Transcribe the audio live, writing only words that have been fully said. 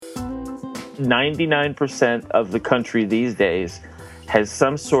99% of the country these days has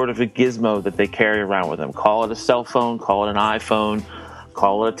some sort of a gizmo that they carry around with them. Call it a cell phone, call it an iPhone,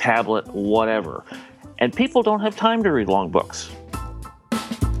 call it a tablet, whatever. And people don't have time to read long books.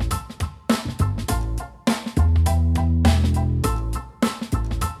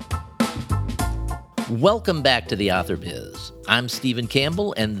 Welcome back to The Author Biz. I'm Stephen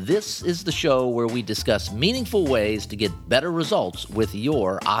Campbell, and this is the show where we discuss meaningful ways to get better results with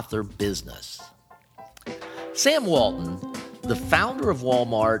your author business. Sam Walton, the founder of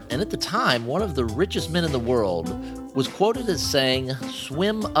Walmart, and at the time one of the richest men in the world, was quoted as saying,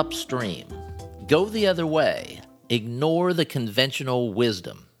 "Swim upstream, go the other way, ignore the conventional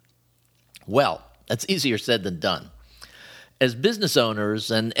wisdom." Well, that's easier said than done. As business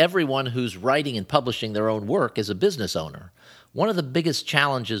owners, and everyone who's writing and publishing their own work is a business owner, one of the biggest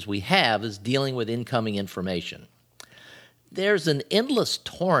challenges we have is dealing with incoming information. There's an endless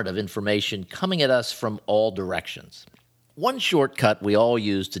torrent of information coming at us from all directions. One shortcut we all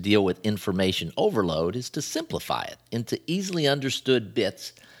use to deal with information overload is to simplify it into easily understood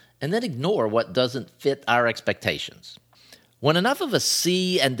bits and then ignore what doesn't fit our expectations. When enough of us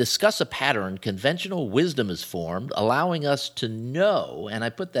see and discuss a pattern, conventional wisdom is formed, allowing us to know, and I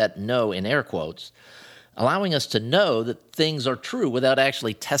put that "know" in air quotes, allowing us to know that things are true without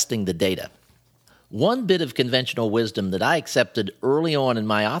actually testing the data. One bit of conventional wisdom that I accepted early on in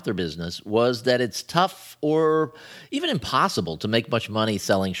my author business was that it's tough or even impossible to make much money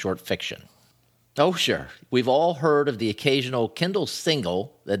selling short fiction. Oh, sure. We've all heard of the occasional Kindle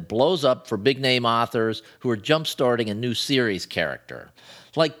single that blows up for big-name authors who are jump-starting a new series character,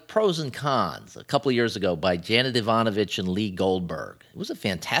 like Pros and Cons, a couple of years ago by Janet Ivanovich and Lee Goldberg. It was a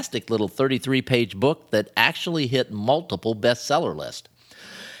fantastic little 33-page book that actually hit multiple bestseller lists.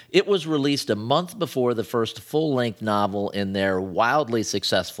 It was released a month before the first full-length novel in their wildly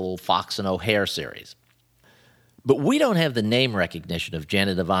successful Fox and O'Hare series. But we don't have the name recognition of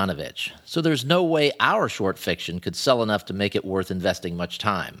Janet Ivanovich, so there's no way our short fiction could sell enough to make it worth investing much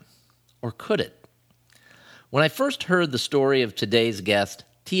time. Or could it? When I first heard the story of today's guest,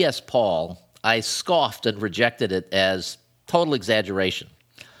 T.S. Paul, I scoffed and rejected it as total exaggeration.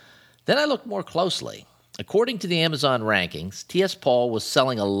 Then I looked more closely. According to the Amazon rankings, T.S. Paul was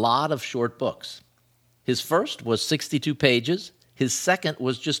selling a lot of short books. His first was 62 pages. His second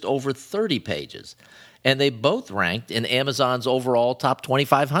was just over 30 pages. And they both ranked in Amazon's overall top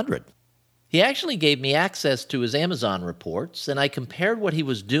 2,500. He actually gave me access to his Amazon reports, and I compared what he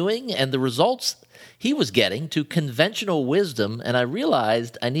was doing and the results he was getting to conventional wisdom, and I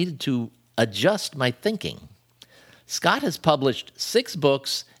realized I needed to adjust my thinking. Scott has published 6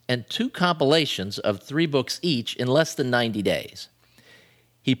 books and 2 compilations of 3 books each in less than 90 days.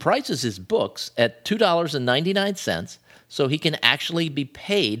 He prices his books at $2.99 so he can actually be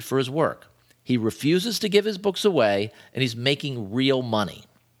paid for his work. He refuses to give his books away, and he's making real money.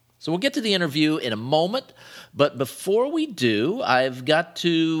 So we'll get to the interview in a moment, but before we do, I've got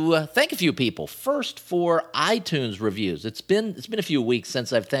to thank a few people. First, for iTunes reviews. It's been a few weeks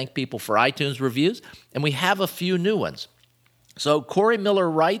since I've thanked people for iTunes reviews, and we have a few new ones. So Corey Miller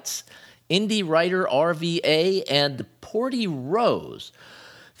writes, Indie Writer RVA, and Porty Rose.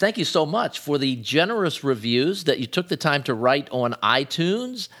 Thank you so much for the generous reviews that you took the time to write on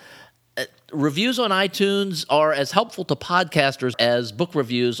iTunes. Reviews on iTunes are as helpful to podcasters as book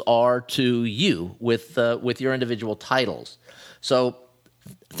reviews are to you with your individual titles. So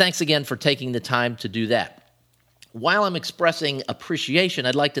thanks again for taking the time to do that. While I'm expressing appreciation,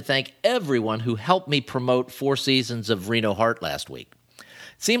 I'd like to thank everyone who helped me promote 4 seasons of Reno Heart last week. It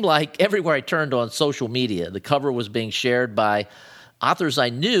seemed like everywhere I turned on social media, the cover was being shared by authors I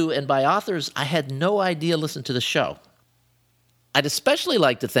knew and by authors I had no idea listened to the show. I'd especially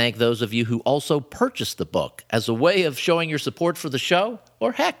like to thank those of you who also purchased the book as a way of showing your support for the show,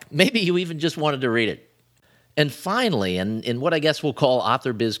 or heck, maybe you even just wanted to read it. And finally, in what I guess we'll call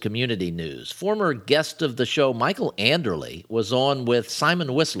Author Biz community news, former guest of the show Michael Anderle was on with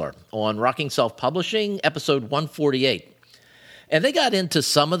Simon Whistler on Rocking Self-Publishing, episode 148. And they got into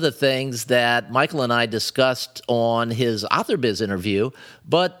some of the things that Michael and I discussed on his Author Biz interview,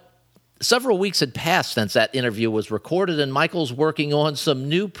 but several weeks had passed since that interview was recorded, and Michael's working on some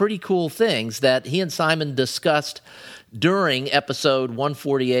new pretty cool things that he and Simon discussed during episode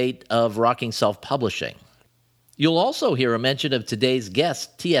 148 of Rocking Self-Publishing. You'll also hear a mention of today's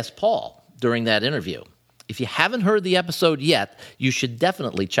guest, T.S. Paul, during that interview. If you haven't heard the episode yet, you should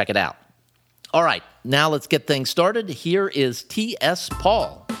definitely check it out. All right, now let's get things started. Here is T.S.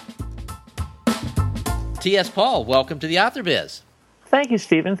 Paul. T.S. Paul, welcome to the Author Biz. Thank you,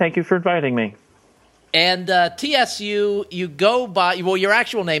 Stephen. Thank you for inviting me. And TSU, you go by, well, your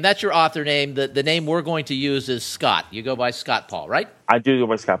actual name, that's your author name. The name we're going to use is Scott. You go by Scott Paul, right? I do go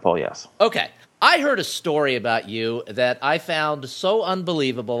by Scott Paul, yes. Okay. I heard a story about you that I found so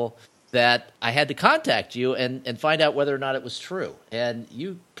unbelievable that I had to contact you and find out whether or not it was true. And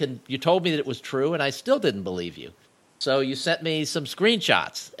you told me that it was true, and I still didn't believe you. So you sent me some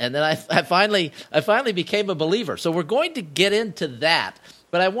screenshots, and then I finally became a believer. So we're going to get into that,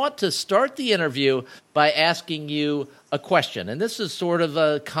 but I want to start the interview by asking you a question. And this is sort of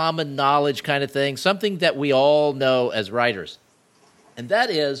a common knowledge kind of thing, something that we all know as writers. And that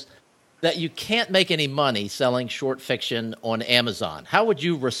is that you can't make any money selling short fiction on Amazon. How would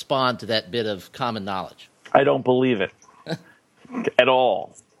you respond to that bit of common knowledge? I don't believe it at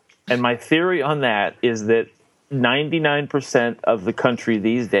all. And my theory on that is that 99% of the country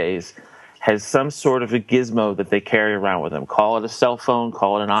these days has some sort of a gizmo that they carry around with them. Call it a cell phone,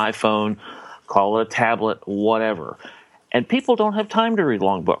 call it an iPhone, call it a tablet, whatever. And people don't have time to read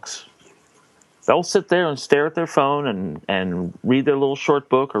long books. They'll sit there and stare at their phone and read their little short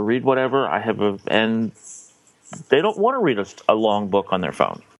book or read whatever. And they don't want to read a long book on their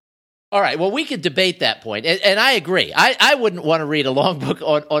phone. All right, well, we could debate that point, and I agree. I wouldn't want to read a long book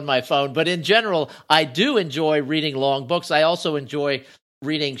on my phone, but in general, I do enjoy reading long books. I also enjoy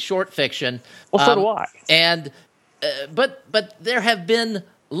reading short fiction. Well, so do I. And but there have been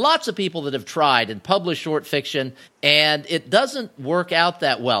lots of people that have tried and published short fiction, and it doesn't work out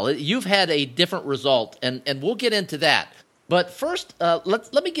that well. You've had a different result, and we'll get into that. But first,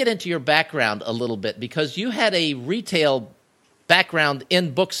 let me get into your background a little bit, because you had a retail background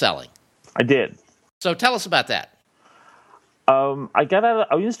in book selling. I did. So tell us about that.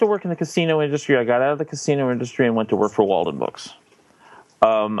 I used to work in the casino industry. I got out of the casino industry and went to work for Walden Books.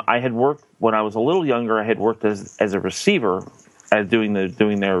 I had worked, when I was a little younger, I had worked as a receiver, doing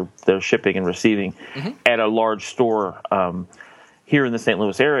their shipping and receiving at a large store here in the St.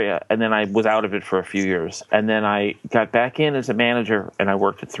 Louis area, and then I was out of it for a few years. And then I got back in as a manager, and I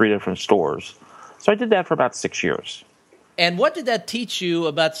worked at 3 different stores. So I did that for about 6 years. And what did that teach you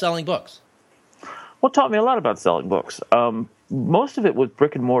about selling books? Well, it taught me a lot about selling books. Most of it with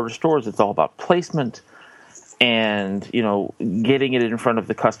brick and mortar stores. It's all about placement and, getting it in front of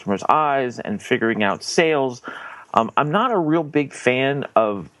the customer's eyes and figuring out sales. I'm not a real big fan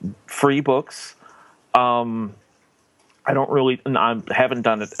of free books. I haven't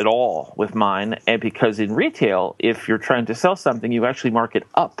done it at all with mine. And because in retail, if you're trying to sell something, you actually mark it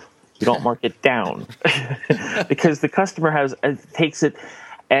up. You don't mark it down because the customer takes it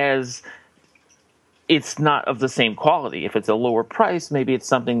as it's not of the same quality. If it's a lower price, maybe it's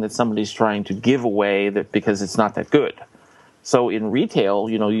something that somebody's trying to give away because it's not that good. So in retail,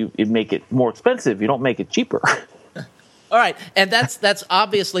 you make it more expensive. You don't make it cheaper. All right, and that's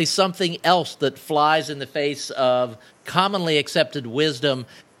obviously something else that flies in the face of commonly accepted wisdom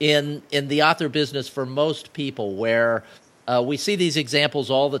in the author business for most people, where we see these examples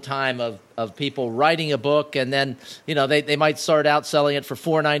all the time of people writing a book, and then they might start out selling it for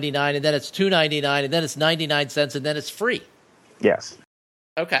 $4.99, and then it's $2.99, and then it's 99 cents, and then it's free. Yes.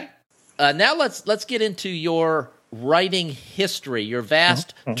 Okay. Now let's get into your writing history, your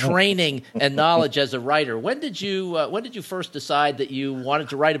vast training and knowledge as a writer. When did you first decide that you wanted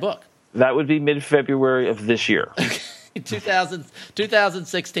to write a book? That would be mid-February of this year.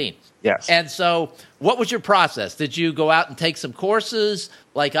 2016. Yes. And so what was your process? Did you go out and take some courses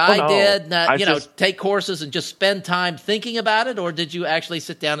like I did? Take courses and just spend time thinking about it, or did you actually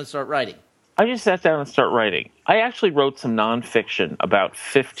sit down and start writing? I just sat down and started writing. I actually wrote some nonfiction about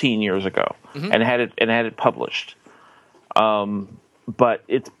 15 years ago and had it published. But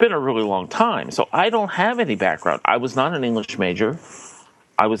it's been a really long time, so I don't have any background. I was not an English major.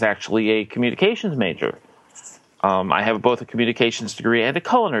 I was actually a communications major. I have both a communications degree and a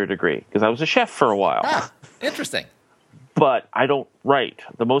culinary degree because I was a chef for a while. Ah, interesting. But I don't write.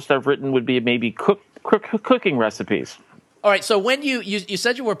 The most I've written would be maybe cooking recipes. All right. So when you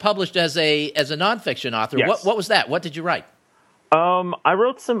said you were published as a nonfiction author, yes. What was that? What did you write? I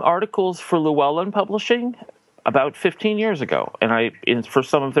wrote some articles for Llewellyn Publishing about 15 years ago, and for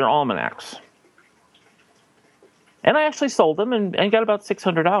some of their almanacs. And I actually sold them and got about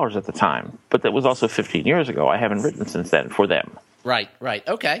 $600 at the time. But that was also 15 years ago. I haven't written since then for them. Right.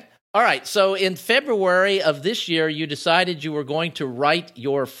 Okay. All right. So in February of this year, you decided you were going to write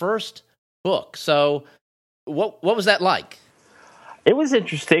your first book. So what was that like? It was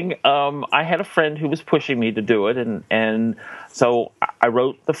interesting. I had a friend who was pushing me to do it. And so I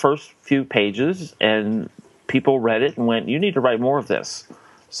wrote the first few pages, and people read it and went, "You need to write more of this."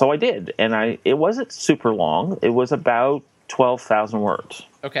 So I did, and it wasn't super long. It was about 12,000 words.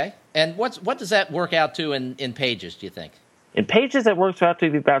 Okay. And what does that work out to in pages, do you think? In pages, that works out to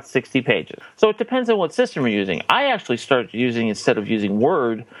be about 60 pages. So it depends on what system you're using. I actually started using, instead of using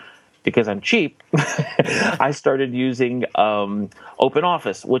Word, because I'm cheap, I started using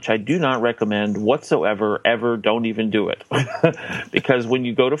OpenOffice, which I do not recommend whatsoever, ever. Don't even do it. Because when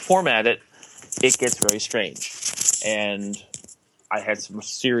you go to format it, it gets very strange. And I had some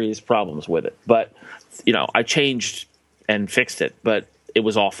serious problems with it. But, I changed and fixed it, but it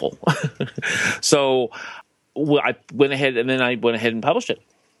was awful. So I went ahead and published it.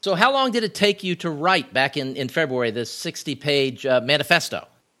 So how long did it take you to write back in February, this 60-page manifesto?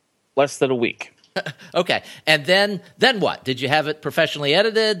 Less than a week. Okay. And then what? Did you have it professionally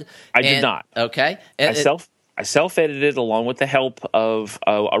edited? I did not. Okay. I self-edited along with the help of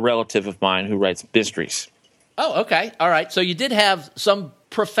a relative of mine who writes mysteries. Oh, okay. All right. So you did have some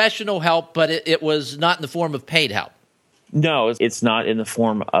professional help, but it was not in the form of paid help. No, it's not in the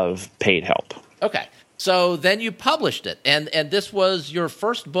form of paid help. Okay. So then you published it, and this was your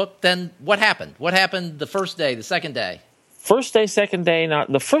first book. Then what happened? What happened the first day, the second day? First day, second day,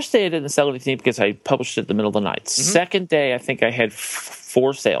 not the first day I didn't sell anything because I published it in the middle of the night. Mm-hmm. Second day, I think I had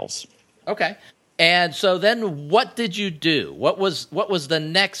 4 sales. Okay. And so then what did you do? What was the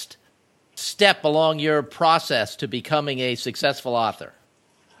next step along your process to becoming a successful author?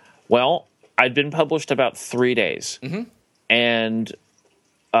 Well, I'd been published about 3 days. Mm-hmm. And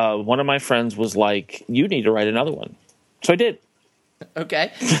one of my friends was like, "You need to write another one." So I did.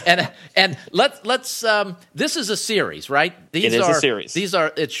 Okay, and let's this is a series, right? It is a series.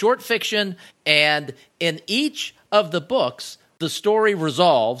 It's short fiction, and in each of the books, the story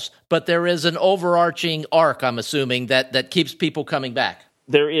resolves, but there is an overarching arc, I'm assuming, that keeps people coming back.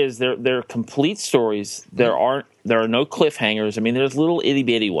 There is. They're complete stories. There are no cliffhangers. I mean, there's little itty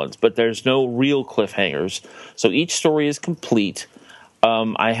bitty ones, but there's no real cliffhangers. So each story is complete.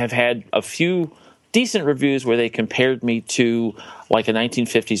 I have had a few decent reviews where they compared me to like a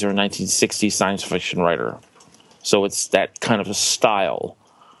 1950s or a 1960s science fiction writer. So it's that kind of a style.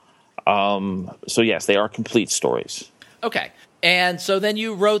 So yes, they are complete stories. Okay. And so then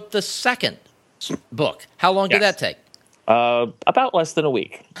you wrote the second book. How long did that take? About less than a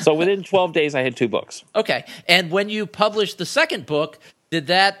week. So within 12 days, I had 2 books. Okay. And when you published the second book, did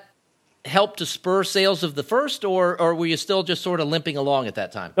that help to spur sales of the first, or were you still just sort of limping along at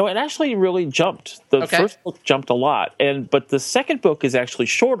that time? No, it actually really jumped. The first book jumped a lot, but the second book is actually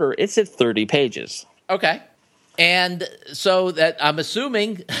shorter. It's at 30 pages. Okay. And so that I'm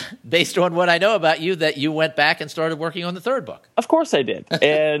assuming, based on what I know about you, that you went back and started working on the third book. Of course I did.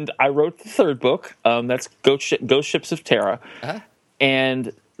 And I wrote the third book. That's Ghost Ships of Terra. Uh-huh.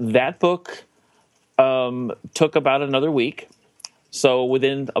 And that book took about another week. So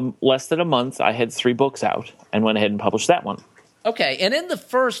within less than a month, I had 3 books out and went ahead and published that one. Okay. And in the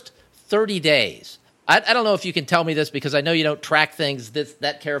first 30 days, I don't know if you can tell me this because I know you don't track things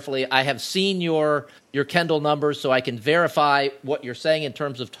that carefully. I have seen your Kindle numbers, so I can verify what you're saying in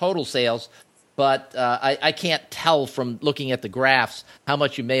terms of total sales, but I can't tell from looking at the graphs how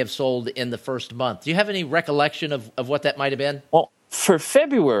much you may have sold in the first month. Do you have any recollection of what that might have been? Well, for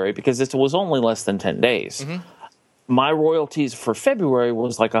February, because it was only less than 10 days, mm-hmm. my royalties for February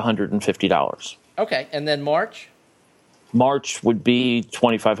was like $150. Okay, and then March? March would be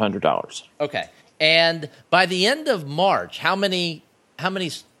 $2,500. Okay. And by the end of March, how many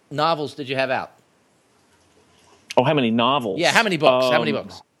novels did you have out? Oh, how many novels? Yeah, how many books? How many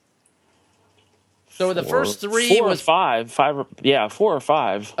books? So the first 3 4 was or 5. 4 or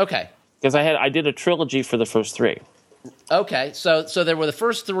 5. Okay. Because I did a trilogy for the first 3. Okay, so there were the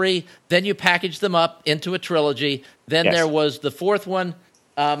first 3. Then you packaged them up into a trilogy. Then there was the 4th one.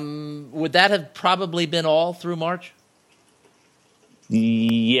 Would that have probably been all through March?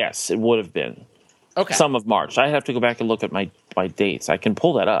 Yes, it would have been. Okay. Some of March. I have to go back and look at my dates. I can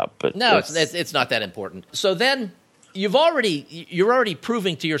pull that up, but no, it's not that important. So then you're already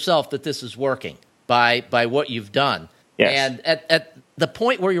proving to yourself that this is working by what you've done. Yes. And at the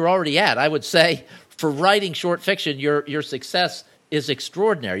point where you're already at, I would say for writing short fiction, your success is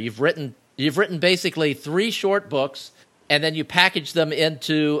extraordinary. You've written basically 3 short books, and then you package them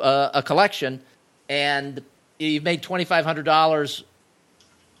into a collection, and you've made $2,500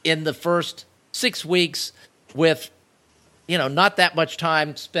 in the first 6 weeks with, not that much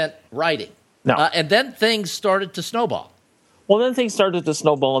time spent writing. No. And then things started to snowball. Well, then things started to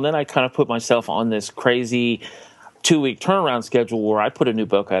snowball, and then I kind of put myself on this crazy 2-week turnaround schedule where I put a new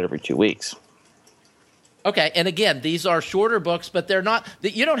book out every 2 weeks. Okay, and again, these are shorter books, but they're not.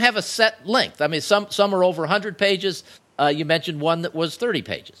 You don't have a set length. I mean, some are over 100 pages. you mentioned one that was 30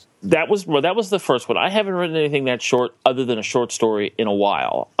 pages. That was the first one. I haven't written anything that short, other than a short story, in a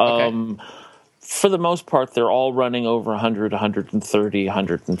while. Okay. For the most part, they're all running over 100, 130,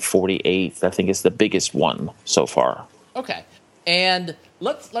 148. I think is the biggest one so far. Okay. And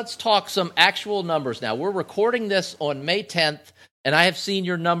let's talk some actual numbers now. We're recording this on May 10th, and I have seen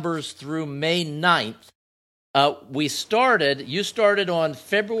your numbers through May 9th. You started on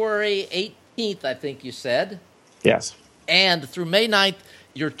February 18th, I think you said. Yes. And through May 9th,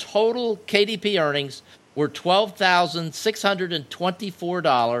 your total KDP earnings were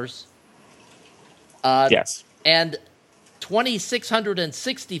 $12,624. Yes. And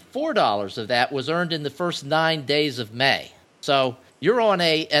 $2,664 of that was earned in the first 9 days of May. So you're on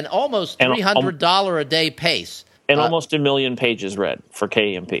an almost $300 a day pace. And almost 1 million pages read for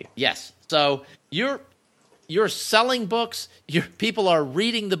KMP. Yes. So you're selling books. People are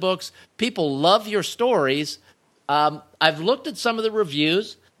reading the books. People love your stories. I've looked at some of the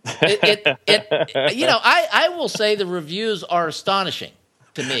reviews. I will say the reviews are astonishing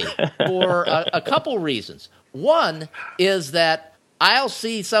to me for a couple reasons. One is that I'll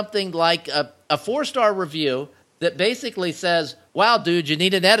see something like a 4-star review that basically says, "Wow, dude, you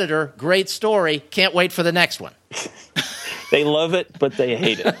need an editor. Great story. Can't wait for the next one." They love it, but they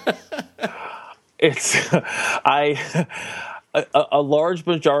hate it. A large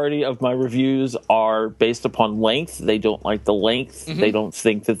majority of my reviews are based upon length. They don't like the length. Mm-hmm.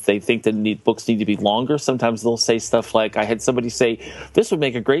 They think that books need to be longer. Sometimes they'll say stuff like, I had somebody say, "This would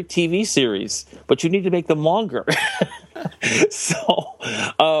make a great TV series, but you need to make them longer." So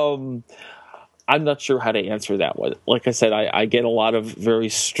I'm not sure how to answer that one. Like I said, I get a lot of very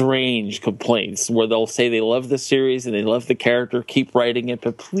strange complaints where they'll say they love the series and they love the character, keep writing it,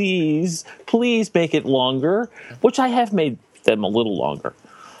 but please make it longer, which I have made them a little longer.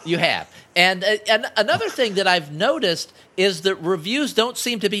 You have. And another thing that I've noticed is that reviews don't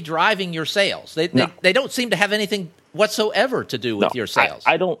seem to be driving your sales. They don't seem to have anything whatsoever to do with your sales.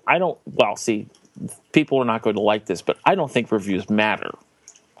 I don't. Well, see, people are not going to like this, but I don't think reviews matter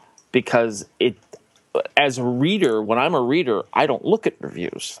because as a reader, when I'm a reader, I don't look at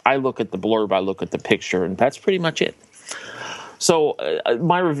reviews. I look at the blurb, I look at the picture, and that's pretty much it. So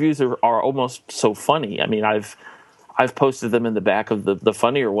my reviews are almost so funny. I mean, I've posted them in the back of the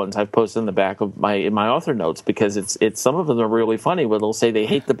funnier ones. I've posted in the back of my author notes because it's some of them are really funny where they'll say they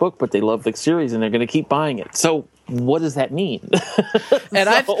hate the book but they love the series and they're going to keep buying it. So what does that mean? And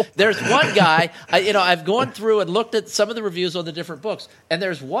there's one guy, I've gone through and looked at some of the reviews on the different books, and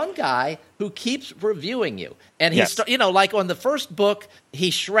there's one guy who keeps reviewing you. And he's, like on the first book,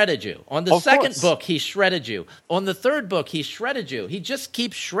 he shredded you. On the second book, he shredded you. On the third book, he shredded you. He just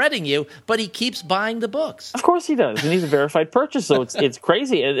keeps shredding you, but he keeps buying the books. Of course he does. And he's a verified purchase, so it's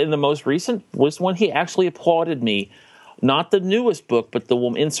crazy. And in the most recent was one, he actually applauded me. Not the newest book, but the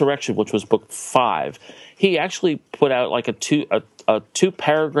Insurrection, which was book 5. He actually put out like a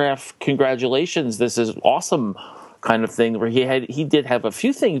 2-paragraph congratulations, this is awesome kind of thing, where he did have a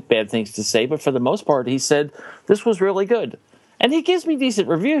few bad things to say, but for the most part, he said this was really good. And he gives me decent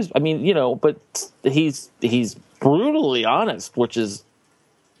reviews. I mean, but he's brutally honest, which is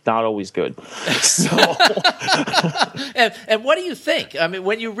not always good. So, and what do you think? I mean,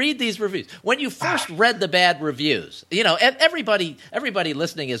 when you read these reviews, when you first read the bad reviews, everybody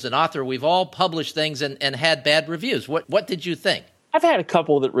listening is an author. We've all published things and had bad reviews. What did you think? I've had a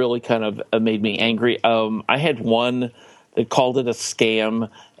couple that really kind of made me angry. I had one that called it a scam,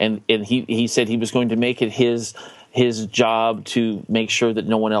 and he said he was going to make it his job to make sure that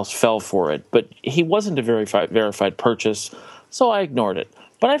no one else fell for it. But he wasn't a verified purchase, so I ignored it.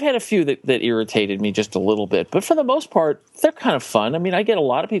 But I've had a few that irritated me just a little bit. But for the most part, they're kind of fun. I mean, I get a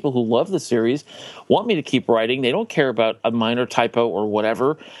lot of people who love the series, want me to keep writing. They don't care about a minor typo or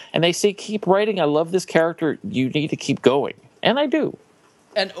whatever. And they say, keep writing. I love this character. You need to keep going. And I do.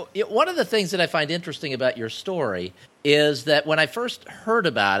 And one of the things that I find interesting about your story is that when I first heard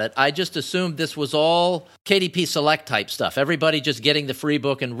about it, I just assumed this was all KDP Select type stuff. Everybody just getting the free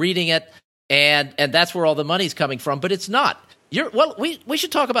book and reading it. And that's where all the money's coming from. But it's not. We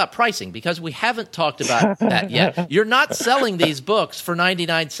should talk about pricing because we haven't talked about that yet. You're not selling these books for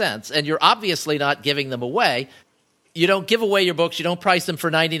 99 cents, and you're obviously not giving them away. You don't give away your books. You don't price them for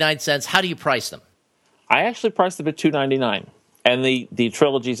 99 cents. How do you price them? I actually priced them at $2.99, and the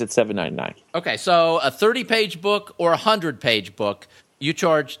trilogy's at $7.99. Okay, so a 30-page book or a 100-page book, you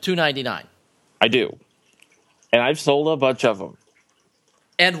charge $2.99. I do, and I've sold a bunch of them.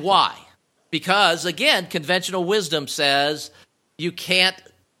 And why? Because, again, conventional wisdom says you can't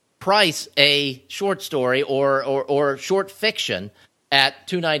price a short story or short fiction at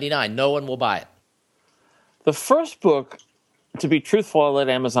 $2.99. No one will buy it. The first book, to be truthful, I let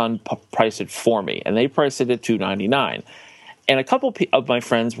Amazon price it for me, and they priced it at $2.99. And a couple of my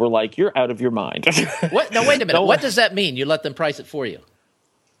friends were like, "You're out of your mind." What? No, wait a minute. No, what does that mean? You let them price it for you?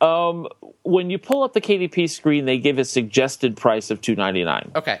 When you pull up the KDP screen, they give a suggested price of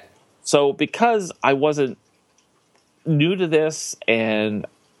 $2.99. Okay. So because I wasn't new to this, and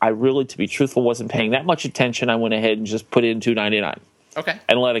I really, to be truthful, wasn't paying that much attention, I went ahead and just put in $2.99. Okay.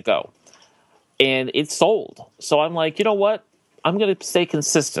 And let it go. And it sold. So I'm like, you know what? I'm going to stay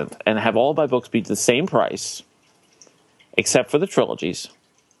consistent and have all of my books be the same price, except for the trilogies.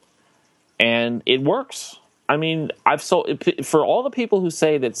 And it works. I mean, I've sold, for all the people who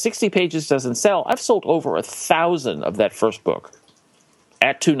say that 60 pages doesn't sell, I've sold over 1,000 of that first book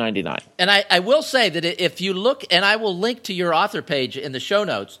at $2.99. And I will say that if you look, and I will link to your author page in the show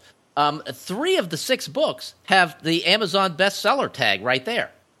notes, 3 of the 6 books have the Amazon bestseller tag right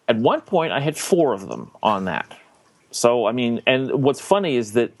there. At one point, I had 4 of them on that. So, I mean, and what's funny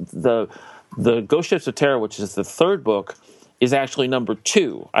is that the Ghost Ships of Terror, which is the third book, is actually number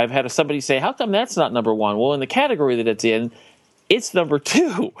 2. I've had somebody say, how come that's not number 1? Well, in the category that it's in, it's number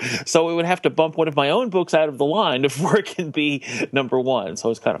 2. So it would have to bump one of my own books out of the line before it can be number 1.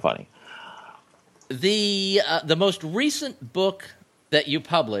 So it's kind of funny. The most recent book that you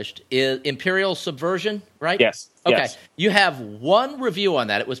published is Imperial Subversion, right? Yes. Okay. Yes. You have 1 review on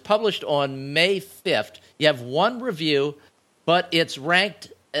that. It was published on May 5th. You have 1 review, but it's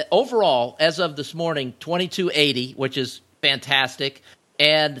ranked overall, as of this morning, 2280, which is fantastic.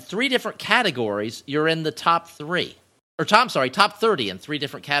 And 3 different categories, you're in the top 3. Or top 30 in 3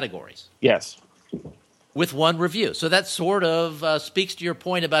 different categories. Yes. With 1 review. So that sort of speaks to your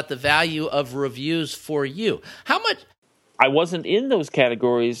point about the value of reviews for you. How much? I wasn't in those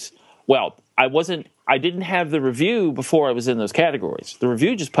categories. Well, I didn't have the review before I was in those categories. The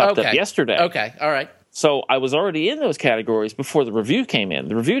review just popped up yesterday. Okay, all right. So I was already in those categories before the review came in.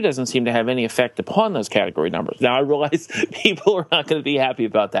 The review doesn't seem to have any effect upon those category numbers. Now, I realize people are not going to be happy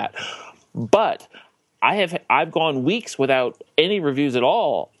about that. But I've gone weeks without any reviews at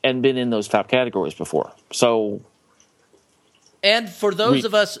all and been in those top categories before. So, and for those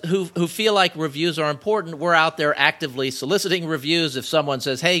of us who feel like reviews are important, we're out there actively soliciting reviews. If someone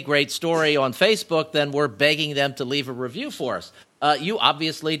says, hey, great story on Facebook, then we're begging them to leave a review for us. You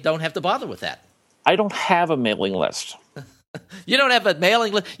obviously don't have to bother with that. I don't have a mailing list. You don't have a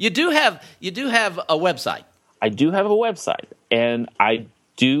mailing list? You do have a website. I do have a website, and I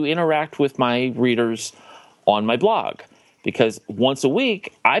do interact with my readers on my blog, because once a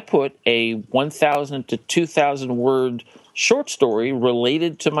week I put a 1,000 to 2,000 word short story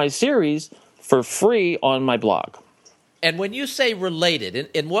related to my series for free on my blog. And when you say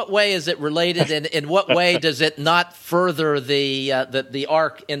related, in what way is it related, and in what way does it not further the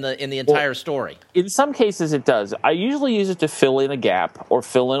arc in the entire story? In some cases, it does. I usually use it to fill in a gap or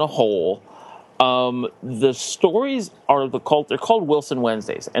fill in a hole. The stories they're called Wilson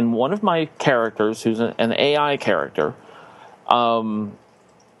Wednesdays, and one of my characters, who's an AI character,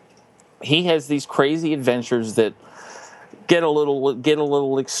 he has these crazy adventures that get a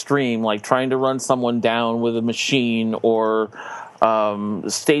little extreme, like trying to run someone down with a machine, or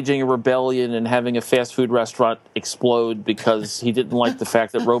staging a rebellion and having a fast food restaurant explode because he didn't like the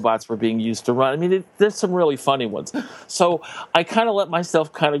fact that robots were being used to run. I mean, there's some really funny ones. So I kind of let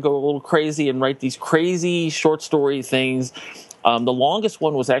myself kind of go a little crazy and write these crazy short story things. The longest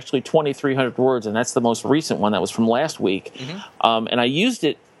one was actually 2,300 words, and that's the most recent one. That was from last week. Mm-hmm. And I used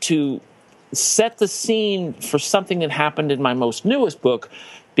it to set the scene for something that happened in my most newest book,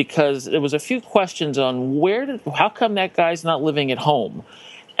 because there was a few questions on how come that guy's not living at home,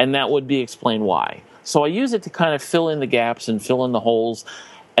 and that would be explained why. So I use it to kind of fill in the gaps and fill in the holes.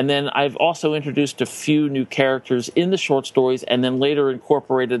 And then I've also introduced a few new characters in the short stories, and then later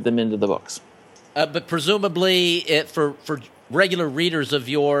incorporated them into the books. But presumably, for regular readers of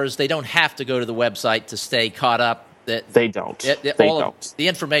yours, they don't have to go to the website to stay caught up. They don't. The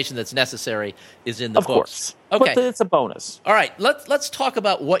information that's necessary is in the books. Of course. Okay. But it's a bonus. All right. Let's talk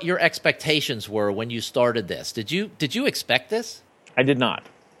about what your expectations were when you started this. Did you expect this? I did not.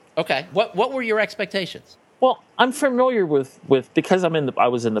 Okay. What were your expectations? Well, I'm familiar with because I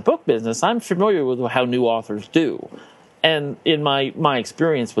was in the book business. I'm familiar with how new authors do, and in my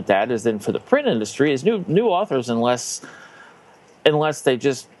experience with that is then for the print industry is new authors, unless they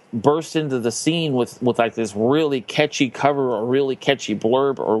just burst into the scene with like this really catchy cover or really catchy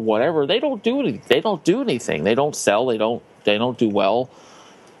blurb or whatever, they don't do anything. They don't sell. They don't do well.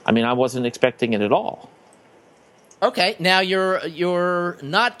 I mean, I wasn't expecting it at all. Okay, now you're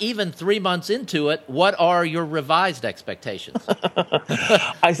not even 3 months into it. What are your revised expectations?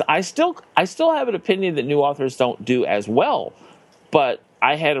 I still have an opinion that new authors don't do as well, but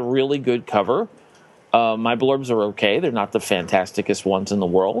I had a really good cover. My blurbs are okay; they're not the fantasticest ones in the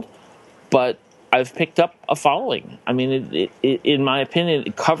world, but I've picked up a following. I mean, in my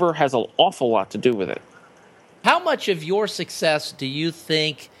opinion, cover has an awful lot to do with it. How much of your success do you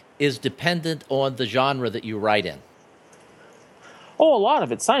think is dependent on the genre that you write in? Oh, a lot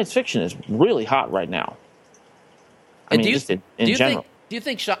of it. Science fiction is really hot right now. I mean, just in general. Do you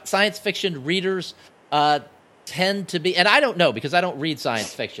think science fiction readers tend to be, and I don't know because I don't read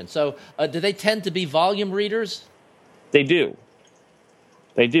science fiction, so do they tend to be volume readers? They do.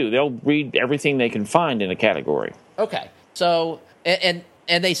 They do. They'll read everything they can find in a category. Okay. So, and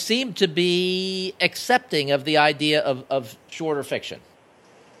they seem to be accepting of the idea of shorter fiction.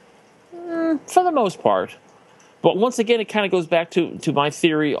 For the most part. But once again, it kind of goes back to my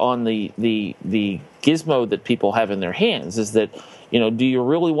theory on the gizmo that people have in their hands is that, do you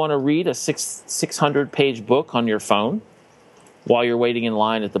really want to read a 600-page book on your phone while you're waiting in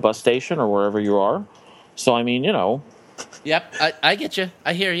line at the bus station or wherever you are? So, I mean, Yep, I get you.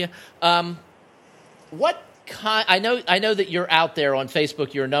 I hear you. What kind? I know that you're out there on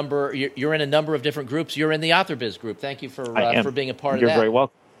Facebook. You're in a number of different groups. You're in the AuthorBiz group. Thank you for being a part of that. You're very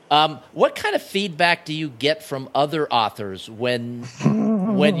welcome. What kind of feedback do you get from other authors when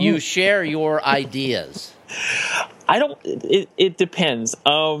you share your ideas? It depends.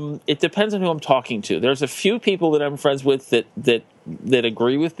 It depends on who I'm talking to. There's a few people that I'm friends with that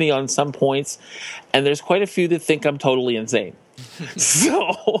agree with me on some points, and there's quite a few that think I'm totally insane.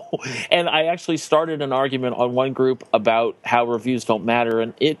 And I actually started an argument on one group about how reviews don't matter,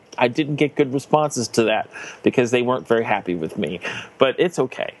 and I didn't get good responses to that because they weren't very happy with me. But it's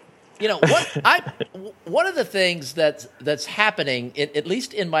okay. One of the things that's happening, at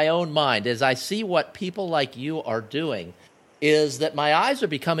least in my own mind, as I see what people like you are doing, is that my eyes are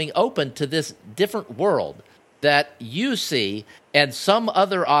becoming open to this different world that you see and some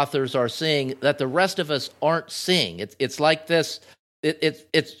other authors are seeing that the rest of us aren't seeing. It's like this.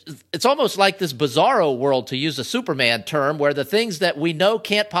 It's almost like this bizarro world, to use a Superman term, where the things that we know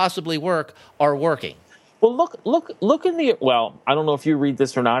can't possibly work are working. Well, look in the, well, I don't know if you read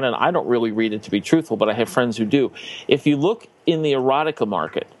this or not, and I don't really read it to be truthful, but I have friends who do. If you look in the erotica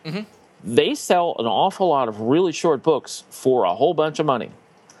market, they sell an awful lot of really short books for a whole bunch of money.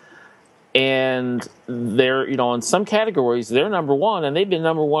 And they're, in some categories, they're number one, and they've been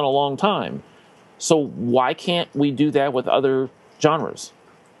number one a long time. So why can't we do that with other genres?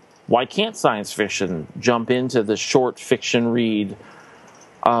 Why can't science fiction jump into the short fiction read?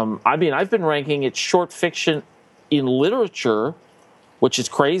 I've been ranking it short fiction in literature, which is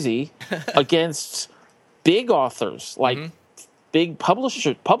crazy, against big authors, like big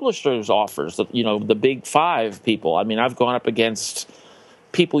publishers offers, the big five people. I mean, I've gone up against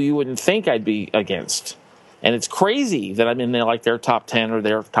people you wouldn't think I'd be against. And it's crazy that I'm in their top 10 or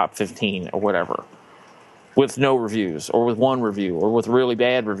their top 15 or whatever, with no reviews or with one review or with really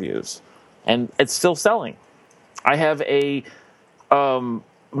bad reviews. And it's still selling. I have it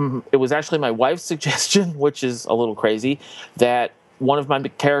was actually my wife's suggestion, which is a little crazy, that one of my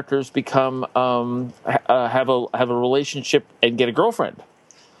characters become have a relationship and get a girlfriend.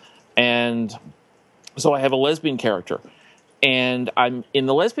 And so I have a lesbian character. And I'm in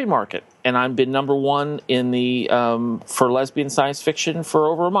the lesbian market, and I've been number one in the for lesbian science fiction for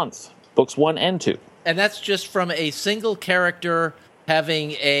over a month, books 1 and 2. And that's just from a single character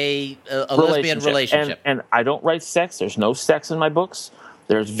having a lesbian relationship. And I don't write sex. There's no sex in my books.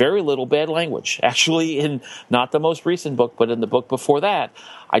 There's very little bad language. Actually, in not the most recent book, but in the book before that,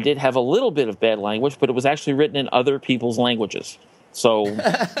 I did have a little bit of bad language, but it was actually written in other people's languages. So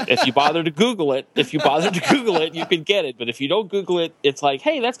if you bother to Google it, you can get it. But if you don't Google it, it's like,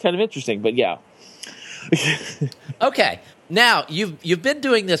 hey, that's kind of interesting. But yeah. Okay. Now, you've been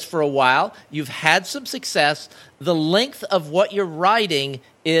doing this for a while. You've had some success. The length of what you're writing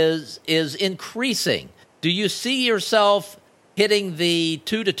is increasing. Do you see yourself hitting the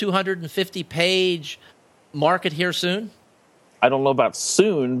 2 to 250 page market here soon? I don't know about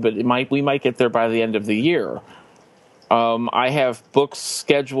soon, but we might get there by the end of the year. I have books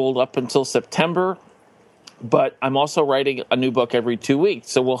scheduled up until September, but I'm also writing a new book every 2 weeks,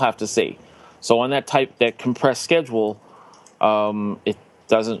 so we'll have to see. So on that compressed schedule, I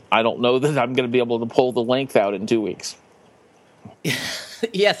don't know that I'm going to be able to pull the length out in 2 weeks.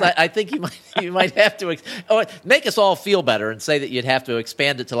 Yes, I think you might have to make us all feel better and say that you'd have to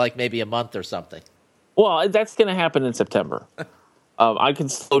expand it to like maybe a month or something. Well, that's going to happen in September. I can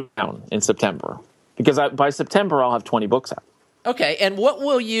slow down in September. because by September I'll have 20 books out. Okay, and what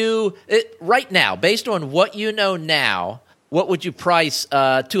will you right now, based on what you know now, what would you price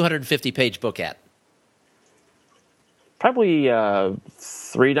a 250-page book at? Probably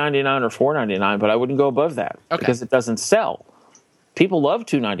 $3.99 or $4.99, but I wouldn't go above that because it doesn't sell. People love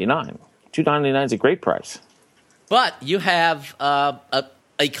 $2.99. $2.99 is a great price. But you have a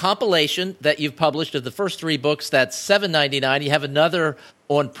compilation that you've published of the first 3 books. That's $7.99. You have another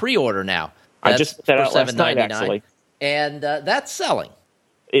on pre-order now. I just put that out last night, actually. And that's selling.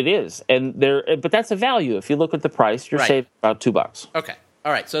 It is, but that's a value. If you look at the price, you're saving about $2. Okay,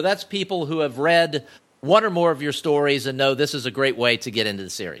 all right. So that's people who have read one or more of your stories and know this is a great way to get into the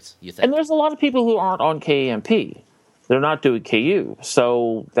series. You think? And there's a lot of people who aren't on KAMP. They're not doing KU,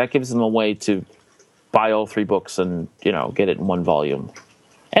 so that gives them a way to buy all 3 books and get it in one volume.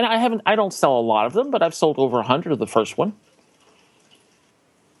 And I don't sell a lot of them, but I've sold over 100 of the first one.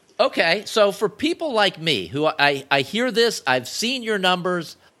 Okay, so for people like me, who I hear this, I've seen your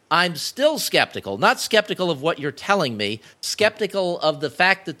numbers, I'm still skeptical. Not skeptical of what you're telling me, skeptical of the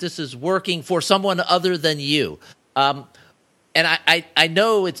fact that this is working for someone other than you. And I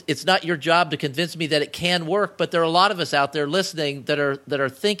know it's not your job to convince me that it can work, but there are a lot of us out there listening that are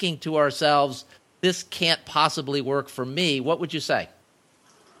thinking to ourselves, this can't possibly work for me. What would you say?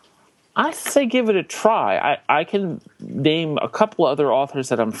 I say give it a try. I can name a couple of other authors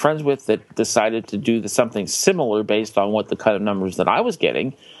that I'm friends with that decided to do something similar based on what the kind of numbers that I was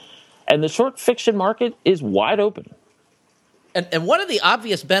getting. And the short fiction market is wide open. And one of the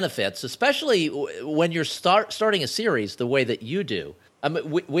obvious benefits, especially when you're starting a series the way that you do, I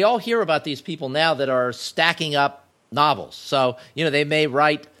mean, we all hear about these people now that are stacking up novels. So, they may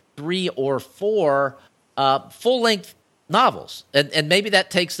write 3 or 4 full-length novels, and maybe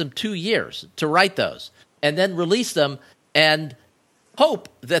that takes them 2 years to write those, and then release them and hope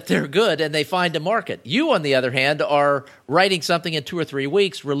that they're good and they find a market. You, on the other hand, are writing something in 2 or 3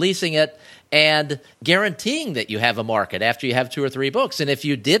 weeks, releasing it, and guaranteeing that you have a market after you have 2 or 3 books. And if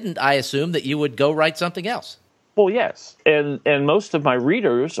you didn't, I assume that you would go write something else. Well, yes. And most of my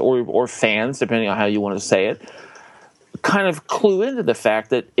readers or fans, depending on how you want to say it, kind of clue into the fact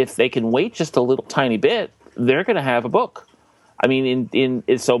that if they can wait just a little tiny bit, they're going to have a book. I mean,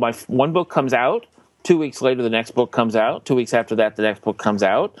 so my one book comes out, 2 weeks later the next book comes out, 2 weeks after that the next book comes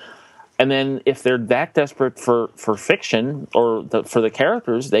out. And then if they're that desperate for fiction or for the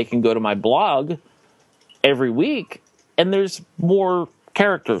characters, they can go to my blog every week, and there's more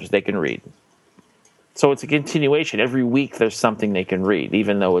characters they can read. So it's a continuation. Every week there's something they can read,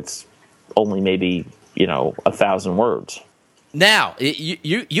 even though it's only maybe 1,000 words. Now,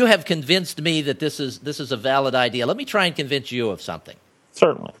 you have convinced me that this is a valid idea. Let me try and convince you of something.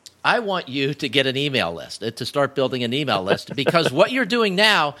 Certainly. I want you to get an email list, to start building an email list, because what you're doing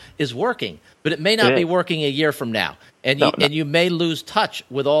now is working, but it may not be working a year from now. And you may lose touch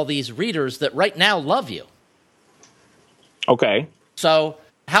with all these readers that right now love you. Okay. So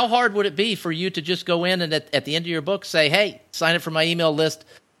how hard would it be for you to just go in and at the end of your book say, hey, sign up for my email list.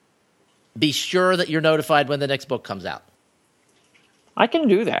 Be sure that you're notified when the next book comes out. I can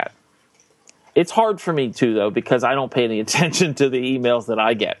do that. It's hard for me, too, though, because I don't pay any attention to the emails that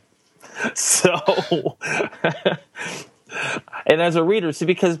I get. So, and as a reader,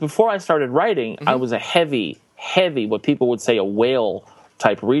 because before I started writing, I was a heavy, what people would say a whale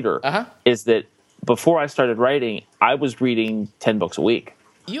type reader, is that before I started writing, I was reading 10 books a week.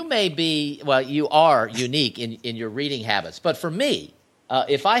 You may be, you are unique in your reading habits. But for me,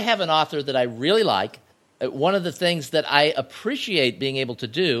 if I have an author that I really like, one of the things that I appreciate being able to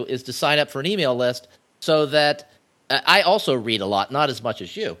do is to sign up for an email list so that I also read a lot, not as much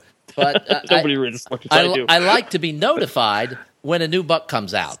as you. But nobody reads as much as I do. I like to be notified when a new book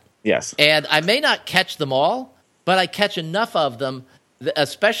comes out. Yes. And I may not catch them all, but I catch enough of them,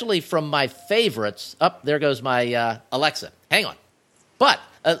 especially from my favorites. There goes my Alexa. Hang on. But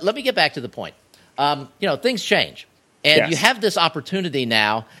let me get back to the point. Things change. And you have this opportunity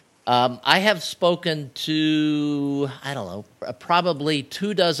now. I have spoken to, probably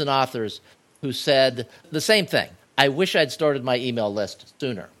 24 authors who said the same thing. I wish I'd started my email list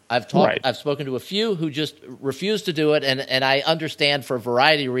sooner. I've spoken to a few who just refuse to do it, and I understand for a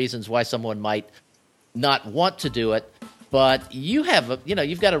variety of reasons why someone might not want to do it. But you have,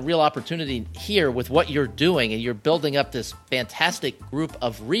 you've got a real opportunity here with what you're doing, and you're building up this fantastic group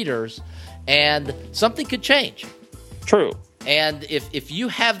of readers, and something could change. True. And if you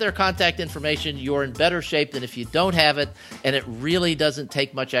have their contact information, you're in better shape than if you don't have it, and it really doesn't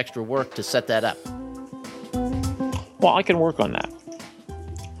take much extra work to set that up. Well, I can work on that.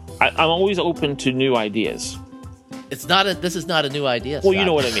 I'm always open to new ideas. This is not a new idea, Well, Scott. you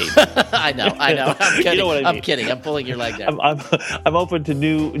know what I mean. I know. I'm kidding. You know what I mean. I'm kidding. I'm pulling your leg there. I'm open to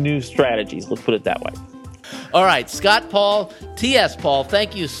new strategies. Let's put it that way. All right, Scott Paul, TS Paul,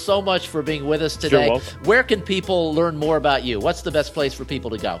 thank you so much for being with us today. You're welcome. Where can people learn more about you? What's the best place for people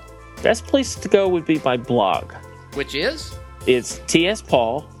to go? Best place to go would be my blog. Which is? It's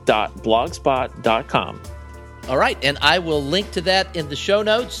tspaul.blogspot.com. All right, and I will link to that in the show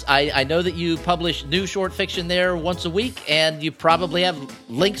notes. I know that you publish new short fiction there once a week, and you probably have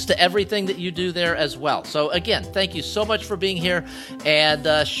links to everything that you do there as well. So again, thank you so much for being here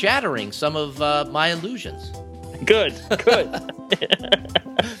and shattering some of my illusions. Good.